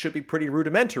like it should be pretty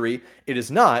rudimentary. It is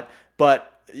not, but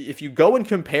if you go and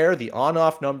compare the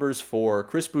on-off numbers for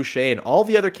Chris Boucher and all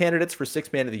the other candidates for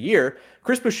Sixth Man of the Year,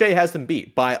 Chris Boucher has them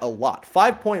beat by a lot.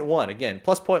 5.1, again,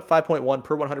 plus 5.1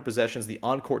 per 100 possessions, the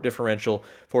on-court differential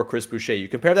for Chris Boucher. You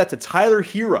compare that to Tyler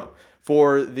Hero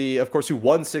for of course, who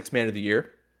won Sixth Man of the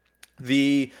Year.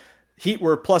 Heat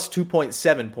were plus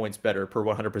 2.7 points better per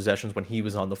 100 possessions when he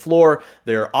was on the floor.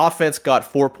 Their offense got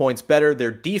 4 points better.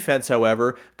 Their defense,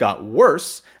 however, got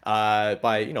worse by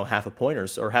half a point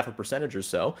or half a percentage or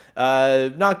so.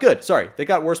 Not good. Sorry, they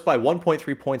got worse by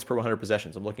 1.3 points per 100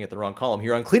 possessions. I'm looking at the wrong column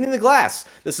here on Cleaning the Glass.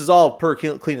 This is all per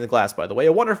Cleaning the Glass, by the way.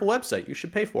 A wonderful website. You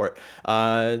should pay for it.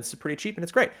 It's pretty cheap and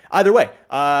it's great. Either way,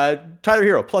 Tyler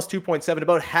Hero plus 2.7,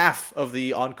 about half of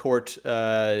the on-court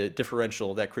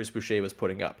differential that Chris Boucher was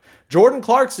putting up. Jordan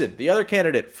Clarkson, the other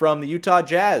candidate from the Utah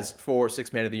Jazz for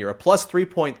Sixth Man of the Year, a plus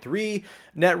 3.3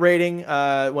 net rating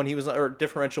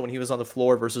differential when he was on the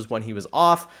floor versus when he was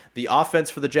off. The offense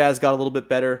for the Jazz got a little bit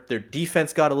better. Their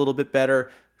defense got a little bit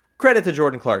better. Credit to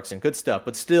Jordan Clarkson. Good stuff,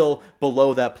 but still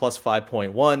below that plus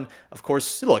 5.1. Of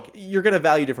course, look, you're going to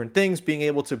value different things. Being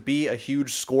able to be a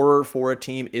huge scorer for a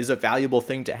team is a valuable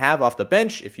thing to have off the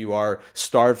bench if you are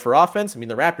starved for offense. I mean,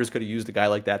 the Raptors could have used a guy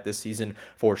like that this season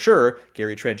for sure.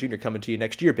 Gary Trent Jr. coming to you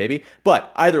next year, baby.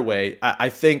 But either way, I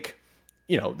think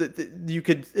you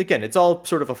could, again, it's all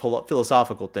sort of a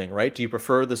philosophical thing, right? Do you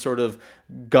prefer the sort of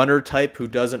gunner type who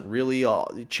doesn't really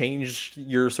change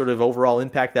your sort of overall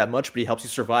impact that much, but he helps you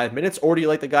survive minutes? Or do you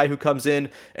like the guy who comes in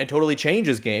and totally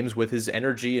changes games with his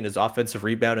energy and his offensive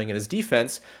rebounding and his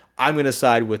defense? I'm going to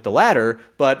side with the latter,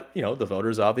 but, the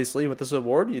voters, obviously, with this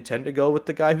award, you tend to go with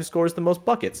the guy who scores the most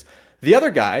buckets. The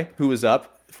other guy who was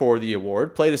up for the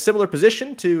award played a similar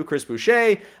position to Chris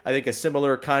Boucher. I think a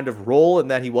similar kind of role in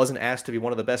that he wasn't asked to be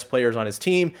one of the best players on his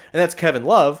team, and that's Kevin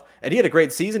Love. And he had a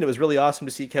great season. It was really awesome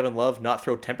to see Kevin Love not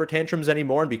throw temper tantrums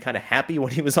anymore and be kind of happy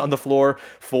when he was on the floor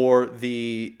for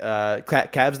the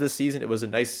Cavs this season. It was a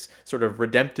nice sort of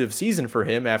redemptive season for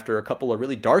him after a couple of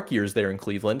really dark years there in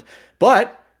Cleveland.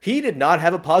 But he did not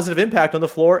have a positive impact on the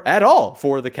floor at all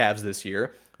for the Cavs this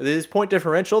year. His point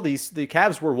differential, the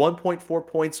Cavs were 1.4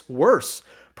 points worse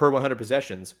per 100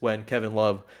 possessions when Kevin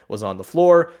Love was on the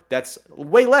floor. That's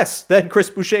way less than Chris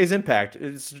Boucher's impact.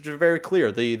 It's very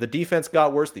clear. The defense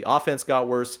got worse. The offense got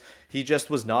worse. He just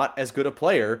was not as good a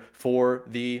player for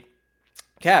the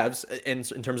Cavs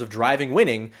in terms of driving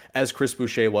winning as Chris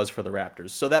Boucher was for the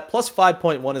Raptors. So that plus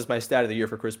 5.1 is my stat of the year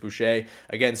for Chris Boucher.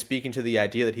 Again, speaking to the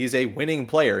idea that he's a winning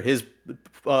player. His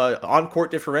on-court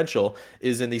differential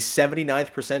is in the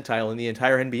 79th percentile in the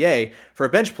entire NBA. For a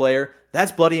bench player,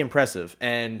 that's bloody impressive.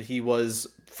 And he was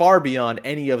far beyond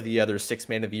any of the other Sixth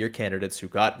Man of the Year candidates who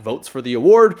got votes for the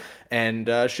award and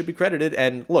should be credited.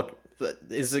 And look,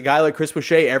 is a guy like Chris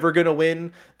Boucher ever going to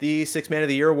win the Sixth Man of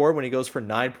the Year award when he goes for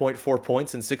 9.4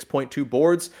 points and 6.2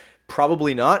 boards?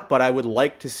 Probably not, but I would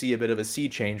like to see a bit of a sea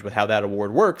change with how that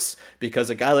award works, because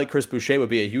a guy like Chris Boucher would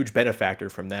be a huge benefactor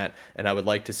from that, and I would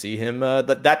like to see him,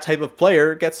 that type of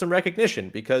player, get some recognition,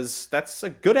 because that's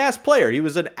a good-ass player. He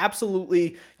was an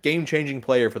absolutely game-changing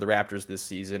player for the Raptors this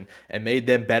season and made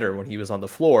them better when he was on the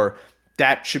floor.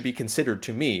 That should be considered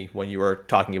to me when you are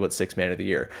talking about Sixth Man of the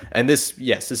Year. And this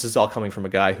is all coming from a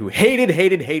guy who hated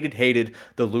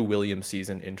the Lou Williams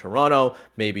season in Toronto.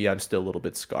 Maybe I'm still a little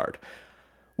bit scarred.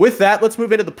 With that, let's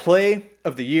move into the play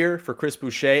of the year for Chris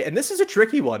Boucher. And this is a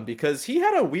tricky one because he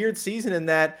had a weird season in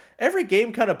that every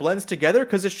game kind of blends together,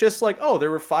 because it's just like, oh,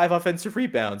 there were 5 offensive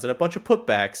rebounds and a bunch of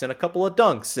putbacks and a couple of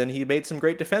dunks, and he made some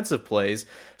great defensive plays.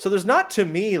 So there's not, to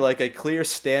me, like a clear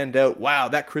standout, wow,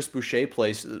 that Chris Boucher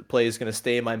play is going to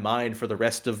stay in my mind for the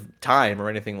rest of time or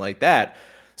anything like that.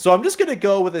 So I'm just going to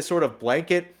go with a sort of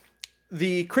blanket.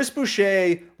 The Chris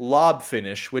Boucher lob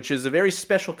finish, which is a very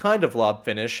special kind of lob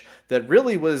finish that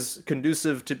really was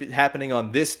conducive to happening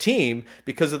on this team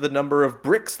because of the number of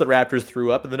bricks the Raptors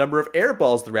threw up and the number of air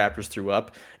balls the Raptors threw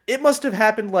up. It must have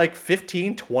happened like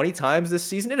 15, 20 times this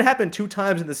season. It happened 2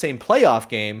 times in the same playoff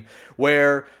game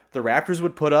where the Raptors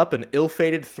would put up an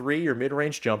ill-fated 3 or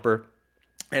mid-range jumper,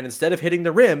 and instead of hitting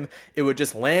the rim, it would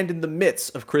just land in the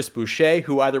midst of Chris Boucher,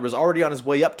 who either was already on his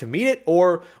way up to meet it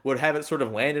or would have it sort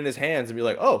of land in his hands and be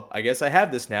like, oh, I guess I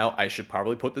have this now. I should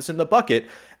probably put this in the bucket.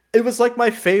 It was like my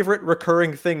favorite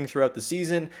recurring thing throughout the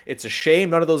season. It's a shame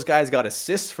none of those guys got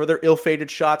assists for their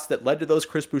ill-fated shots that led to those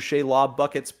Chris Boucher lob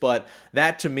buckets, but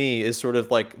that to me is sort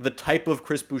of like the type of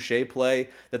Chris Boucher play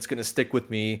that's going to stick with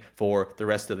me for the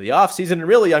rest of the offseason. And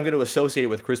really, I'm going to associate it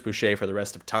with Chris Boucher for the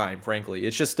rest of time, frankly.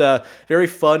 It's just a very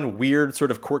fun, weird,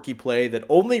 sort of quirky play that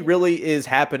only really is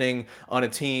happening on a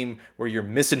team where you're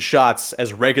missing shots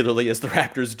as regularly as the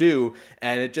Raptors do,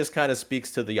 and it just kind of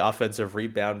speaks to the offensive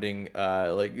rebounding,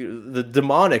 the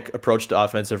demonic approach to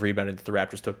offensive rebounding that the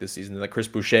Raptors took this season, and that Chris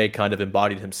Boucher kind of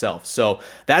embodied himself. So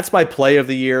that's my play of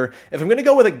the year. If I'm going to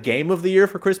go with a game of the year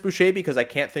for Chris Boucher, because I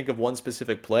can't think of one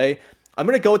specific play, I'm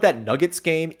going to go with that Nuggets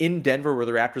game in Denver where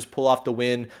the Raptors pull off the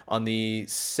win on the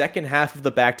second half of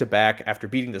the back-to-back after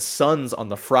beating the Suns on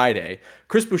the Friday.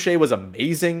 Chris Boucher was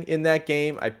amazing in that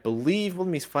game. I believe, let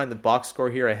me find the box score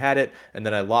here. I had it, and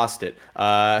then I lost it.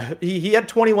 He had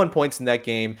 21 points in that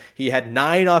game. He had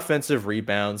 9 offensive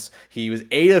rebounds. He was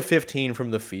 8 of 15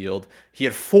 from the field. He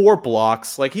had 4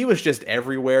 blocks. Like, he was just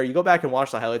everywhere. You go back and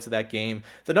watch the highlights of that game.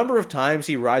 The number of times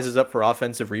he rises up for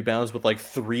offensive rebounds with like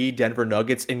 3 Denver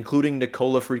Nuggets, including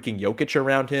Nikola freaking Jokic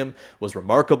around him, was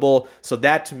remarkable. So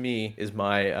that to me is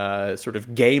my sort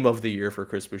of game of the year for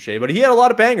Chris Boucher. But he had a lot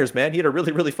of bangers, man. He had a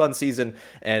really, really fun season.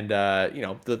 And,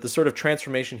 the sort of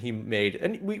transformation he made.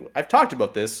 And I've talked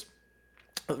about this.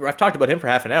 I've talked about him for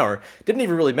half an hour. Didn't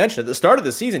even really mention it. At the start of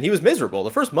the season, he was miserable.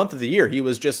 The first month of the year, he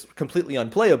was just completely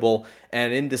unplayable.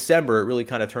 And in December, it really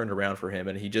kind of turned around for him.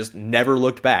 And he just never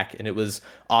looked back. And it was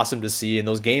awesome to see. And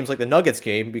those games, like the Nuggets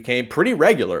game, became pretty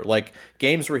regular. Like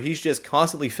games where he's just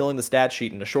constantly filling the stat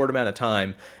sheet in a short amount of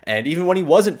time. And even when he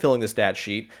wasn't filling the stat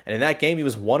sheet, and in that game, he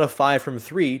was 1 of 5 from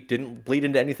 3, didn't bleed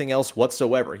into anything else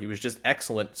whatsoever. He was just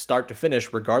excellent start to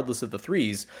finish, regardless of the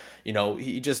threes.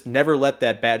 He just never let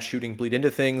that bad shooting bleed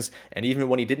into things. And even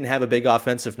when he didn't have a big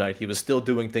offensive night, he was still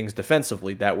doing things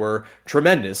defensively that were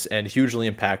tremendous and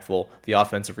hugely impactful. The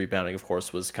offensive rebounding, of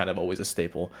course, was kind of always a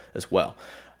staple as well.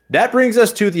 That brings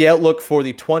us to the outlook for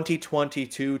the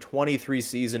 2022-23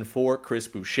 season for Chris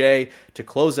Boucher to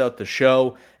close out the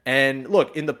show. And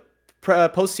look, in the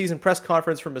postseason press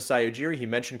conference from Masai Ujiri, he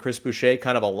mentioned Chris Boucher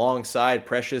kind of alongside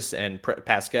Precious and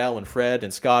Pascal and Fred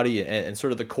and Scotty and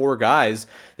sort of the core guys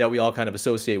that we all kind of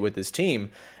associate with this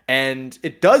team. And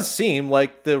it does seem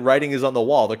like the writing is on the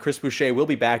wall that Chris Boucher will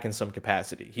be back in some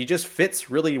capacity. He just fits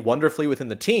really wonderfully within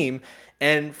the team.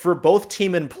 And for both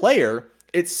team and player,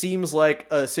 it seems like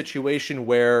a situation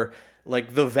where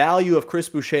like the value of Chris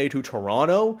Boucher to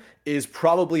Toronto is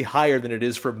probably higher than it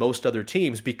is for most other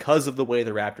teams because of the way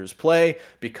the Raptors play,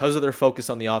 because of their focus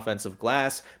on the offensive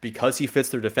glass, because he fits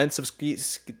their defensive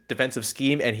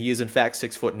scheme, and he is in fact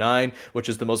 6'9", which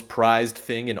is the most prized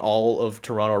thing in all of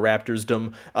Toronto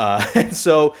Raptorsdom. And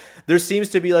so there seems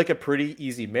to be like a pretty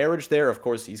easy marriage there. Of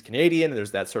course, he's Canadian.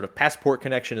 There's that sort of passport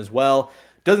connection as well.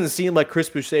 Doesn't seem like Chris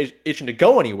Boucher is itching to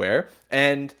go anywhere.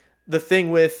 And the thing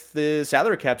with the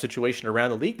salary cap situation around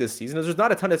the league this season is there's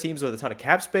not a ton of teams with a ton of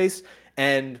cap space,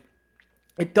 and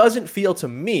it doesn't feel to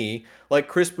me like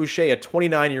Chris Boucher, a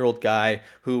 29-year-old guy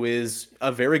who is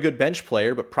a very good bench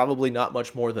player, but probably not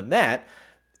much more than that.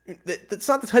 That's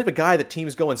not the type of guy that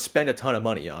teams go and spend a ton of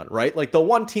money on, right? Like the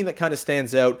one team that kind of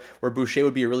stands out where Boucher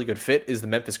would be a really good fit is the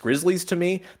Memphis Grizzlies to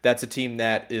me. That's a team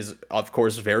that is, of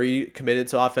course, very committed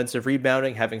to offensive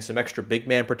rebounding. Having some extra big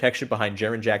man protection behind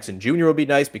Jaren Jackson Jr. would be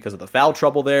nice because of the foul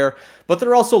trouble there. But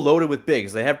they're also loaded with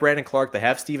bigs. They have Brandon Clark, they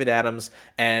have Steven Adams,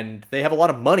 and they have a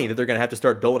lot of money that they're going to have to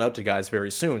start doling out to guys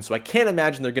very soon. So I can't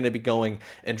imagine they're going to be going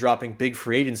and dropping big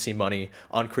free agency money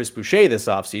on Chris Boucher this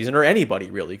offseason, or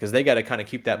anybody really, because they got to kind of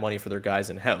keep that money for their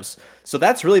guys in house. So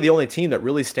that's really the only team that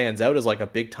really stands out as like a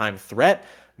big time threat.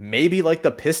 Maybe like the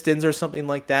Pistons or something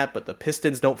like that, but the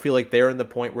Pistons don't feel like they're in the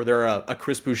point where they're a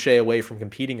Chris Boucher away from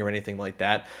competing or anything like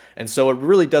that. And so it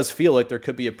really does feel like there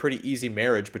could be a pretty easy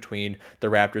marriage between the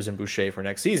Raptors and Boucher for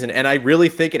next season. And I really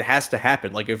think it has to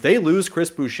happen. Like if they lose Chris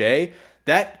Boucher,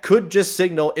 that could just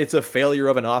signal it's a failure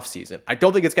of an offseason. I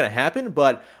don't think it's going to happen,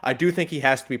 but I do think he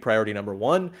has to be priority number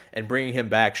one, and bringing him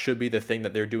back should be the thing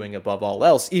that they're doing above all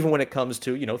else, even when it comes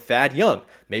to, Thad Young.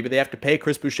 Maybe they have to pay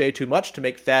Chris Boucher too much to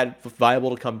make Thad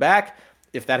viable to come back.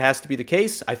 If that has to be the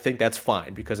case, I think that's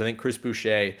fine, because I think Chris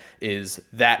Boucher is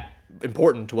that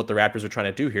important to what the Raptors are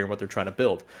trying to do here and what they're trying to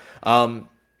build.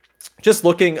 Just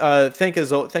looking, thank you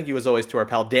as always to our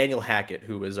pal Daniel Hackett,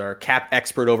 who is our cap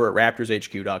expert over at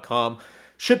RaptorsHQ.com.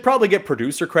 Should probably get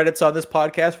producer credits on this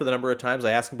podcast for the number of times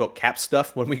I ask him about cap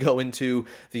stuff when we go into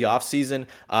the offseason.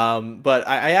 But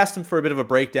I asked him for a bit of a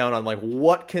breakdown on like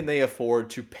what can they afford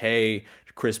to pay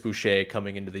Chris Boucher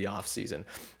coming into the offseason.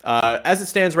 As it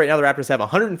stands right now, the Raptors have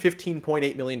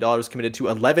 $115.8 million committed to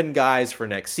 11 guys for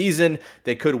next season.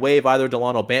 They could waive either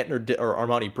Delano Banton or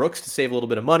Armani Brooks to save a little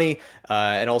bit of money.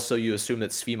 And also you assume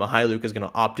that Svi Mykhailiuk is going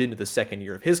to opt into the second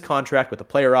year of his contract with a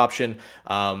player option.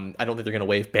 I don't think they're going to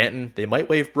waive Banton. They might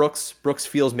waive Brooks. Brooks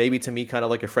feels maybe to me kind of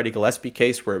like a Freddie Gillespie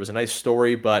case where it was a nice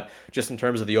story, but just in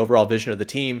terms of the overall vision of the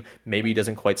team, maybe he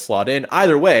doesn't quite slot in.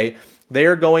 Either way, they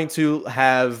are going to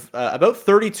have about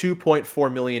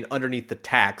 $32.4 million underneath the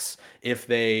tax if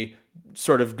they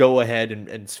sort of go ahead and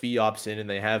Svi opts in and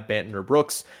they have Banton or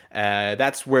Brooks.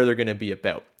 That's where they're going to be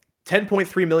about.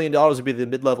 $10.3 million would be the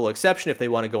mid-level exception if they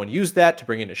want to go and use that to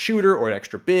bring in a shooter or an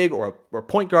extra big or a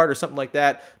point guard or something like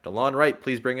that. DeLon Wright,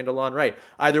 please bring in DeLon Wright.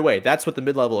 Either way, that's what the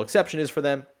mid-level exception is for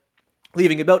them,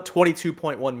 leaving about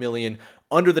 $22.1 million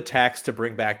under the tax to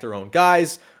bring back their own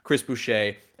guys, Chris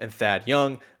Boucher and Thad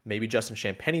Young. Maybe Justin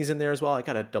Champagnie's in there as well. I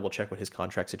got to double check what his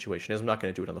contract situation is. I'm not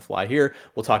going to do it on the fly here.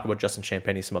 We'll talk about Justin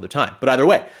Champagnie some other time. But either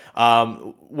way,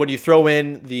 when you throw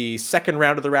in the second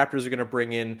round of the Raptors are going to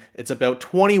bring in, it's about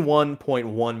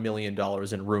 $21.1 million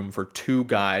in room for two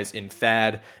guys in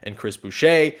Thad and Chris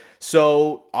Boucher.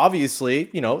 So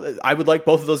obviously, I would like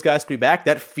both of those guys to be back.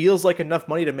 That feels like enough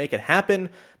money to make it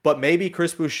happen. But maybe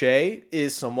Chris Boucher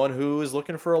is someone who is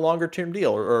looking for a longer-term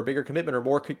deal or a bigger commitment or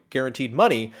more guaranteed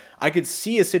money. I could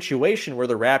see a situation where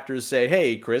the Raptors say,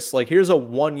 hey, Chris, here's a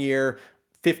 1-year,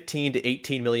 $15 to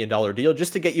 $18 million deal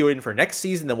just to get you in for next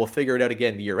season. Then we'll figure it out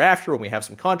again the year after when we have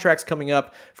some contracts coming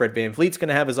up. Fred VanVleet's going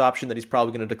to have his option that he's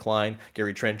probably going to decline.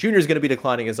 Gary Trent Jr. is going to be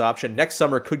declining his option. Next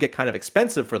summer could get kind of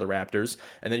expensive for the Raptors.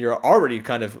 And then you're already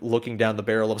kind of looking down the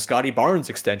barrel of Scotty Barnes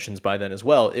extensions by then as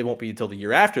well. It won't be until the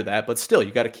year after that, but still, you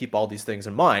got to keep all these things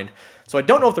in mind. So I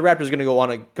don't know if the Raptors are going to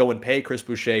want to go and pay Chris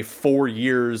Boucher 4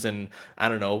 years and,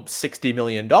 $60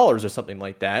 million or something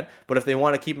like that. But if they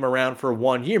want to keep him around for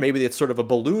 1 year, maybe it's sort of a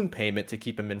balloon payment to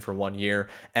keep him in for 1 year.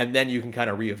 And then you can kind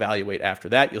of reevaluate after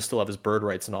that. You'll still have his bird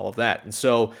rights and all of that. And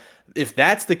so if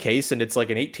that's the case and it's like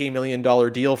an $18 million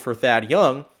deal for Thad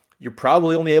Young, you're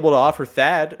probably only able to offer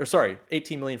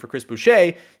 $18 million for Chris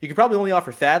Boucher. You could probably only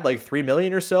offer Thad like $3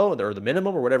 million or so, or the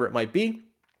minimum or whatever it might be.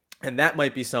 And that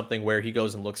might be something where he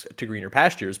goes and looks to greener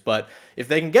pastures. But if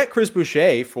they can get Chris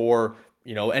Boucher for,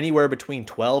 anywhere between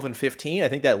 12 and 15, I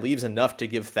think that leaves enough to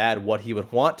give Thad what he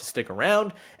would want to stick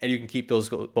around, and you can keep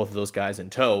both of those guys in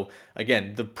tow.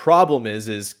 Again, the problem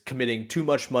is committing too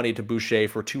much money to Boucher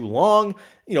for too long.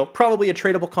 Probably a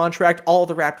tradable contract. All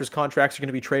the Raptors contracts are going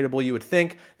to be tradable, you would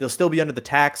think. They'll still be under the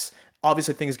tax.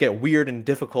 Obviously, things get weird and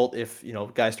difficult if,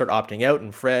 guys start opting out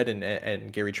and Fred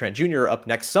and Gary Trent Jr. are up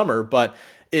next summer, but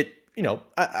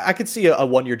I could see a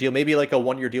 1-year deal, maybe like a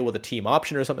 1-year deal with a team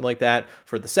option or something like that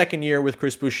for the second year with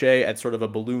Chris Boucher at sort of a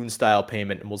balloon style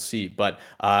payment, and we'll see. But,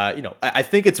 I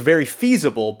think it's very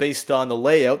feasible based on the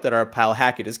layout that our pal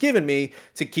Hackett has given me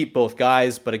to keep both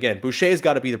guys. But again, Boucher's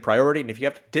got to be the priority. And if you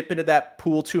have to dip into that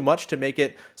pool too much to make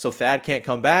it so Thad can't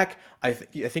come back, I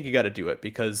think you got to do it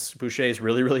because Boucher is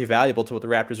really, really valuable to what the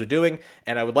Raptors are doing.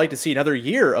 And I would like to see another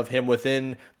year of him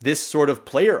within this sort of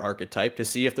player archetype to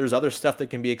see if there's other stuff that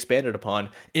can be expanded upon,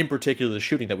 in particular the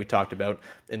shooting that we talked about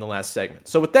in the last segment.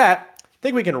 So with that, I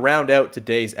think we can round out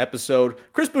today's episode.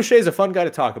 Chris Boucher is a fun guy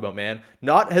to talk about, man.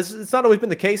 It's not always been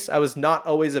the case. I was not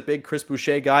always a big Chris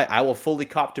Boucher guy. I will fully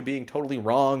cop to being totally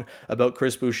wrong about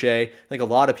Chris Boucher. I think a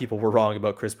lot of people were wrong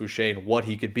about Chris Boucher and what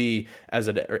he could be as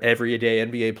an everyday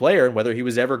NBA player and whether he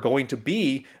was ever going to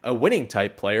be a winning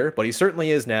type player, but he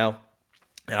certainly is now.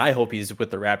 And I hope he's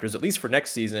with the Raptors at least for next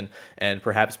season and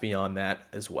perhaps beyond that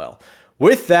as well.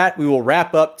 With that, we will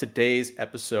wrap up today's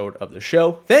episode of the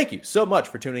show. Thank you so much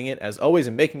for tuning in, as always,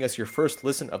 and making us your first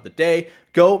listen of the day.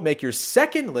 Go make your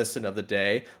second listen of the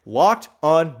day Locked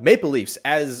on Maple Leafs,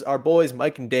 as our boys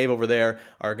Mike and Dave over there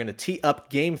are going to tee up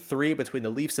Game 3 between the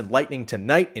Leafs and Lightning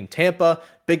tonight in Tampa.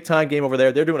 Big time game over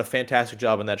there. They're doing a fantastic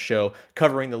job on that show,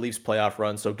 covering the Leafs playoff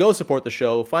run. So go support the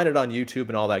show, find it on YouTube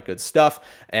and all that good stuff.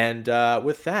 And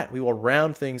with that, we will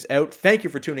round things out. Thank you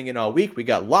for tuning in all week. We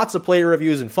got lots of player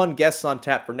reviews and fun guests on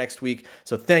tap for next week.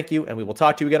 So thank you, and we will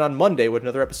talk to you again on Monday with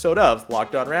another episode of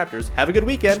Locked On Raptors. Have a good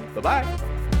weekend. Bye-bye.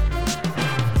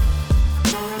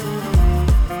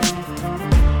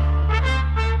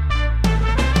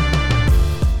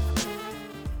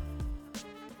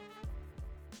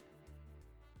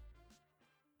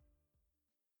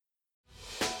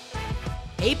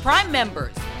 Hey, Prime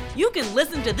members, you can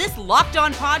listen to this Locked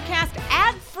On podcast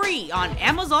ad-free on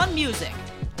Amazon Music.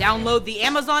 Download the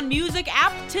Amazon Music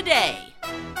app today.